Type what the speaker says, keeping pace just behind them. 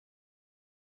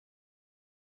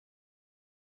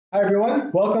Hi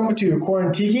everyone, welcome to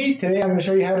Martin Cate. Today I'm going to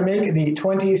show you how to make the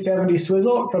 2070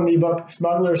 Swizzle from the book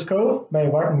Smuggler's Cove by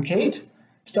Martin Cate.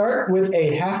 Start with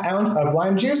a ½ ounce of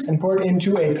lime juice and pour it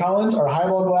into a Collins or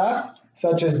highball glass,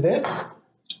 such as this.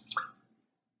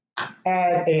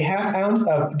 Add a ½ ounce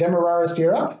of Demerara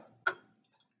syrup,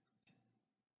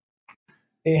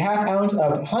 a ½ ounce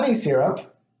of honey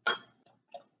syrup,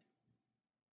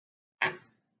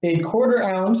 a ¼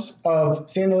 ounce of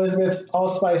St. Elizabeth's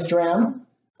allspice dram,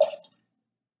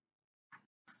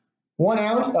 1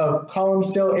 ounce of column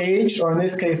still aged, or in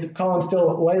this case, column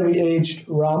still lightly aged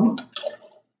rum,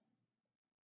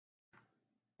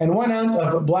 and 1 ounce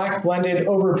of black blended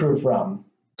overproof rum.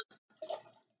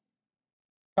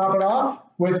 Top it off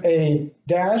with a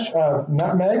dash of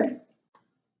nutmeg,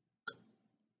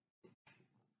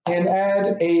 and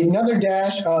add another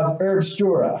dash of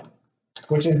Herbstura,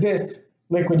 which is this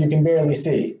liquid you can barely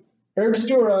see.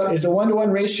 Herbstura is a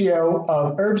 1-to-1 ratio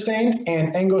of herb saint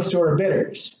and Angostura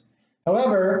bitters.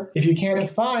 However, if you can't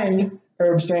find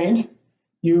herb saint,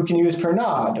 you can use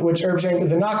Pernod, which herb saint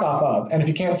is a knockoff of. And if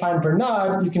you can't find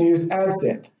Pernod, you can use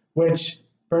absinthe, which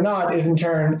Pernod is in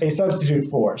turn a substitute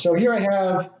for. So here I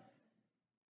have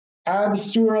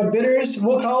Abstura bitters,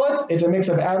 we'll call it. It's a mix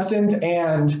of absinthe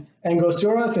and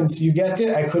Angostura. Since you guessed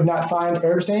it, I could not find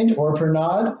herb saint or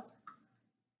Pernod.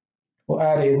 We'll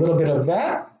add a little bit of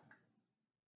that,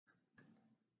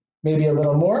 maybe a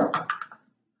little more.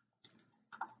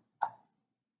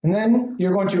 And then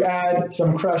you're going to add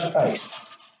some crushed ice,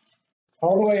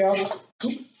 all the way up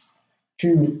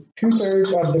to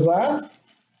 2/3 of the glass.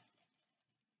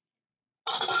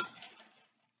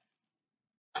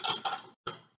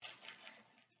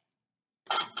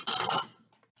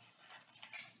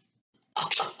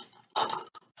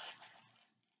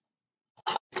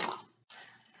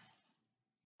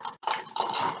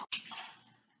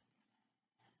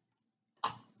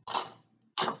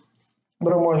 A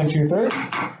little more than 2/3.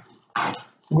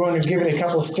 I'm going to give it a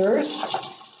couple stirs.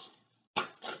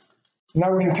 Now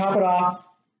we're going to top it off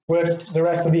with the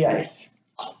rest of the ice.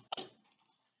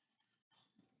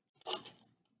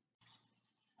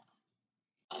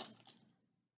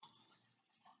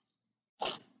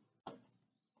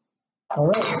 All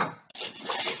right.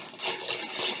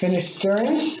 Finish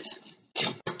stirring.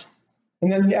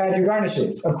 And then you add your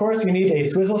garnishes. Of course, you need a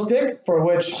swizzle stick, for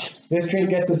which this drink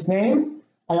gets its name.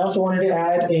 I also wanted to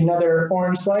add another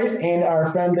orange slice and our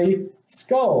friendly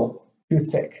skull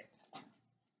toothpick.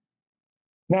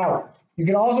 Now, you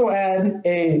can also add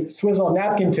a swizzle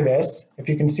napkin to this, if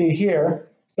you can see here.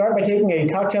 Start by taking a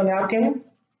cocktail napkin,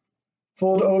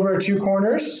 fold over 2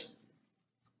 corners.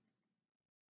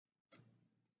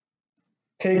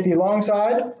 Take the long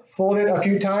side, fold it a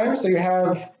few times so you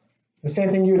have the same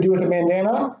thing you would do with a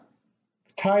bandana.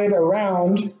 Tie it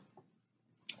around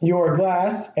your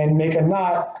glass and make a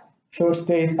knot so it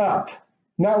stays up.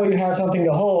 And that way you have something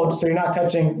to hold so you're not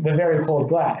touching the very cold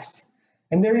glass.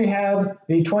 And there you have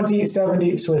the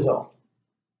 2070 Swizzle.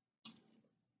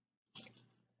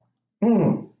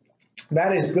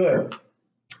 That is good.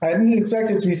 I didn't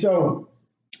expect it to be so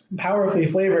powerfully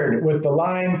flavored with the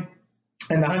lime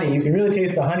and the honey. You can really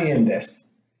taste the honey in this.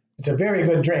 It's a very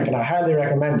good drink and I highly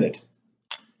recommend it.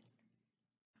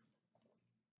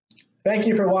 Thank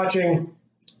you for watching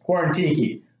Martin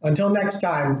Cate. Until next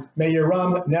time, may your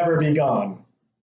rum never be gone.